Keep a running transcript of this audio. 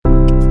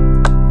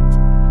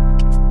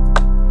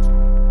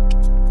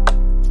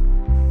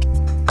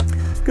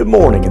Good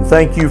morning, and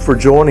thank you for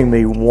joining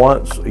me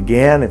once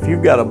again. If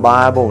you've got a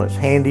Bible and it's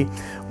handy,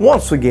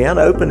 once again,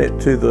 open it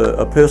to the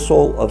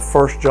epistle of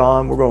 1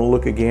 John. We're going to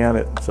look again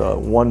at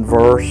one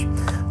verse,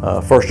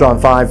 1 John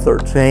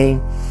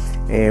 5:13.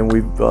 And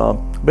we've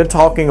been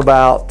talking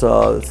about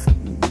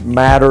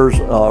matters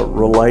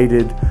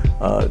related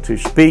to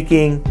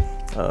speaking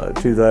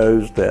to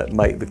those that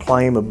make the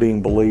claim of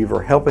being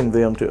believer, helping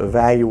them to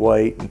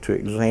evaluate and to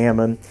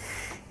examine.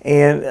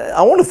 And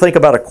I want to think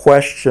about a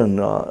question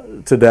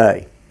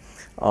today.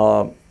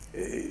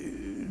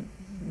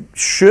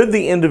 Should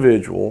the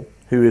individual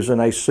who is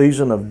in a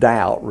season of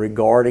doubt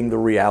regarding the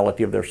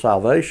reality of their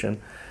salvation,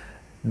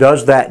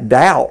 does that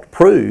doubt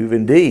prove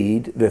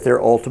indeed that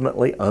they're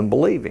ultimately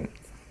unbelieving?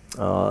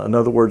 In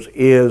other words,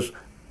 is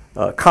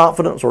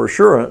confidence or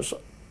assurance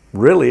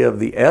really of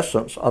the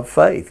essence of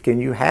faith? Can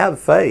you have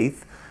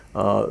faith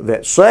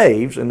that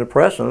saves in the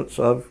presence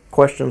of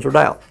questions or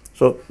doubt?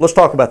 So let's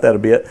talk about that a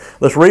bit.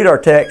 Let's read our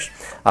text.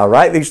 I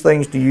write these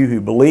things to you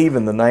who believe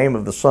in the name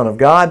of the Son of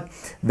God,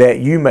 that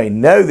you may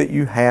know that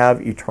you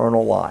have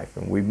eternal life.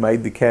 And we've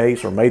made the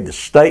case, or made the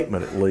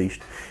statement at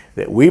least,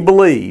 that we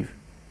believe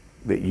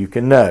that you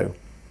can know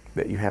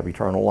that you have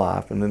eternal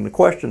life. And then the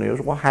question is,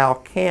 well, how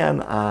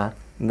can I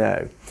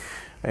know?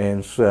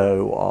 And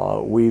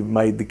so we've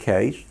made the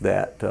case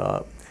that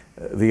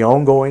the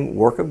ongoing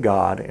work of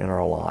God in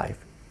our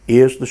life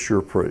is the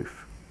sure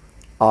proof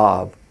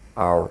of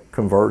our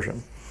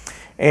conversion.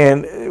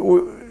 And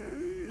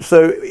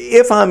so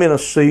if I'm in a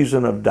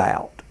season of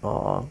doubt,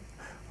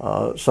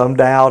 some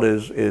doubt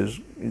is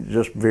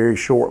just very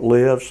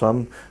short-lived.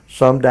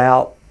 Some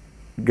doubt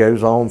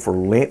goes on for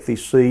lengthy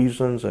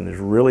seasons and is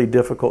really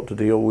difficult to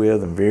deal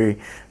with and very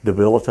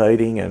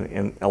debilitating.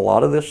 And a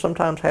lot of this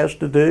sometimes has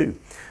to do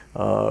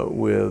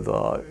with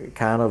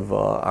kind of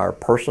our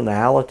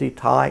personality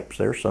types.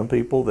 There are some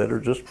people that are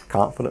just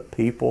confident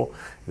people.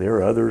 There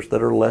are others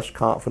that are less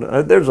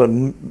confident. There's a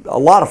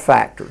lot of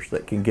factors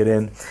that can get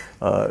in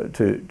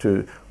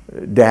to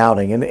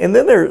doubting. And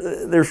then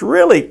there's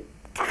really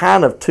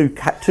kind of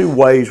two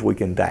ways we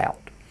can doubt.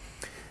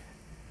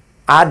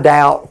 I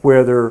doubt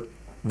whether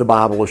the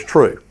Bible is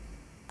true.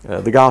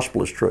 The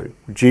gospel is true.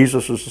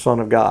 Jesus is the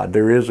Son of God.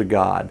 There is a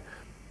God.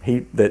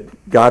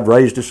 That God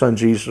raised His Son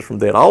Jesus from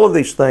the dead. All of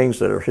these things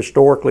that are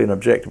historically and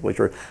objectively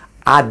true,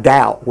 I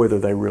doubt whether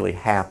they really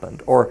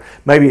happened. Or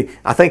maybe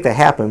I think they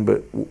happened,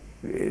 but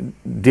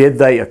did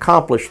they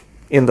accomplish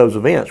in those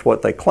events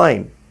what they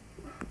claimed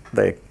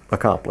they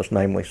accomplished,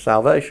 namely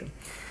salvation?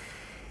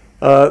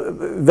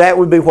 That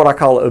would be what I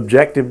call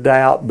objective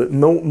doubt, but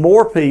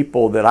more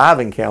people that I've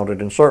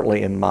encountered, and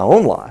certainly in my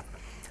own life,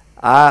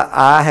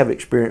 I have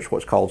experienced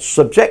what's called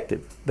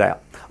subjective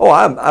doubt.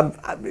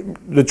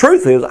 The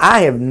truth is,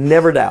 I have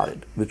never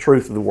doubted the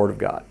truth of the Word of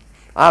God.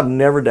 I've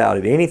never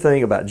doubted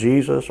anything about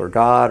Jesus or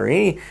God or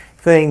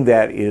anything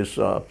that is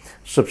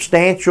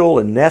substantial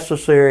and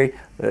necessary.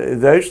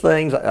 Those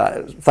things,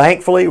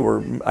 thankfully,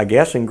 were, I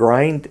guess,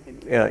 ingrained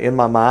in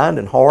my mind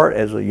and heart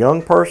as a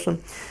young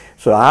person.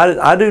 So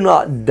I do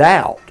not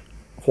doubt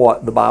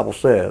what the Bible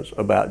says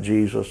about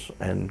Jesus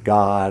and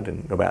God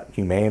and about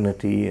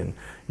humanity and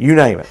you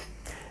name it.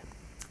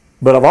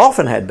 But I've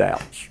often had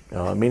doubts,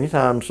 many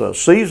times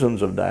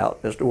seasons of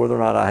doubt as to whether or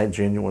not I had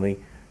genuinely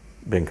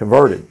been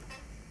converted.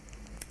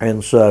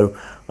 And so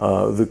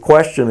the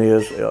question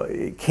is,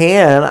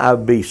 can I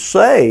be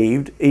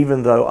saved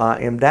even though I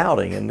am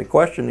doubting? And the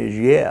question is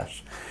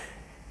yes.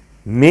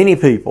 Many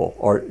people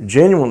are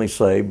genuinely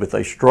saved, but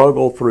they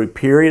struggle through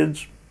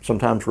periods,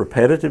 sometimes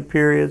repetitive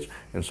periods,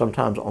 and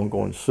sometimes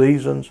ongoing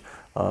seasons,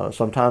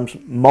 sometimes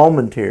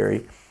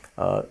momentary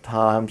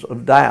times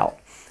of doubt.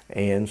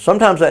 And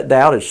sometimes that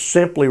doubt is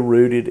simply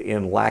rooted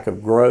in lack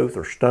of growth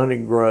or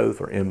stunted growth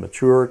or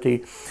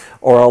immaturity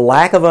or a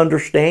lack of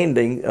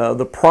understanding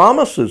the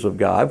promises of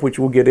God, which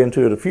we'll get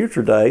into at a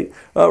future date,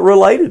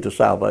 related to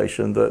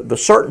salvation, the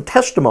certain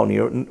testimony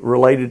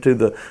related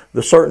to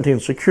the certainty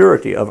and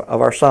security of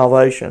our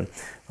salvation.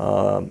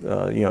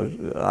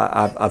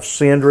 I've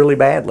sinned really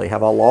badly.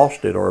 Have I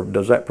lost it, or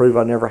does that prove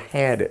I never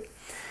had it?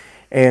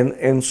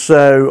 And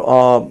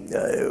so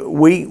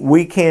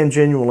we can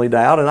genuinely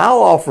doubt, and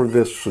I'll offer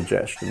this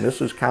suggestion.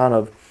 This is kind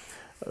of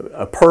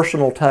a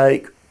personal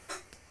take.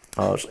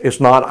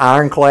 It's not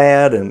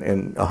ironclad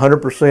and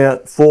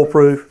 100%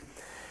 foolproof.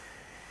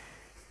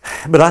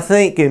 But I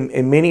think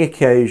in many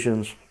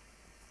occasions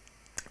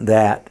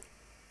that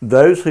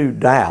those who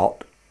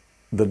doubt,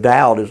 the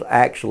doubt is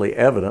actually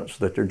evidence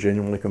that they're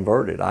genuinely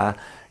converted. At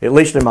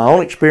least in my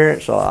own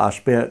experience, I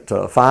spent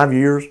 5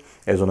 years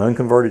as an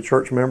unconverted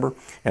church member,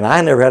 and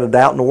I never had a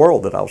doubt in the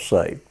world that I was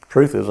saved.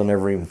 Truth is, I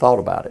never even thought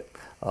about it.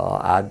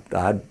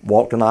 I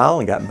walked an aisle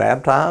and got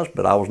baptized,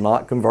 but I was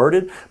not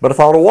converted, but I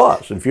thought I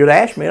was. And if you'd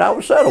asked me, I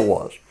would have said I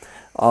was.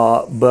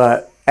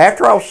 But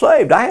after I was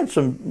saved, I had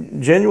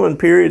some genuine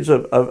periods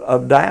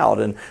of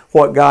doubt. And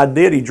what God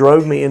did, He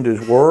drove me into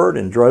His Word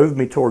and drove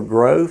me toward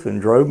growth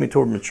and drove me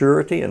toward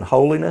maturity and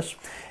holiness.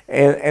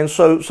 And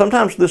so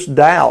sometimes this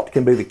doubt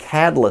can be the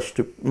catalyst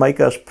to make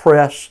us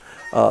press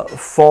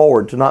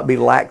forward, to not be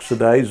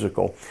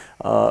lackadaisical.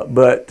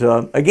 But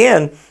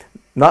again,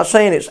 not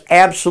saying it's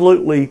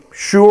absolutely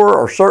sure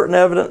or certain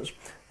evidence,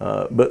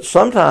 but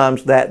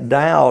sometimes that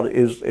doubt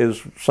is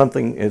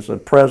a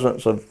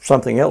presence of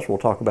something else we'll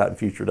talk about in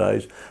future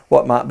days,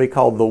 what might be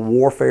called the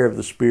warfare of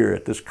the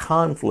Spirit, this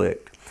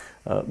conflict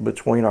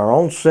between our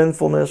own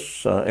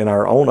sinfulness and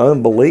our own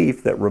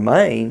unbelief that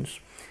remains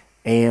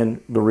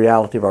and the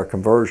reality of our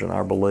conversion,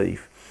 our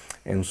belief.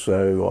 And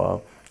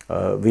so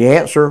the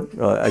answer,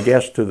 I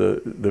guess, to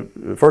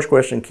the first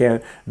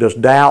question, does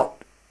doubt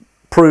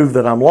prove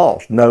that I'm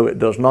lost? No, it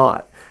does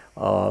not.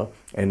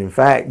 And in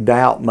fact,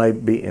 doubt may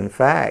be, in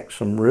fact,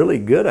 some really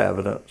good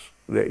evidence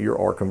that you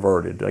are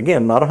converted.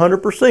 Again, not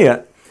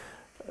 100%,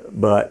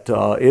 but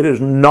it is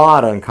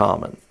not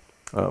uncommon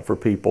for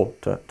people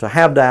to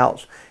have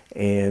doubts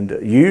and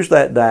use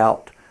that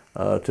doubt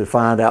to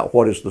find out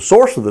what is the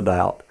source of the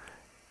doubt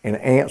and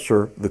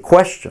answer the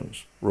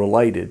questions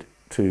related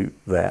to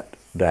that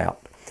doubt.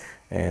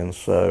 And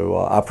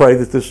so I pray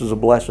that this is a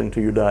blessing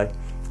to your day,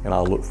 and I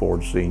look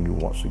forward to seeing you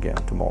once again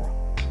tomorrow.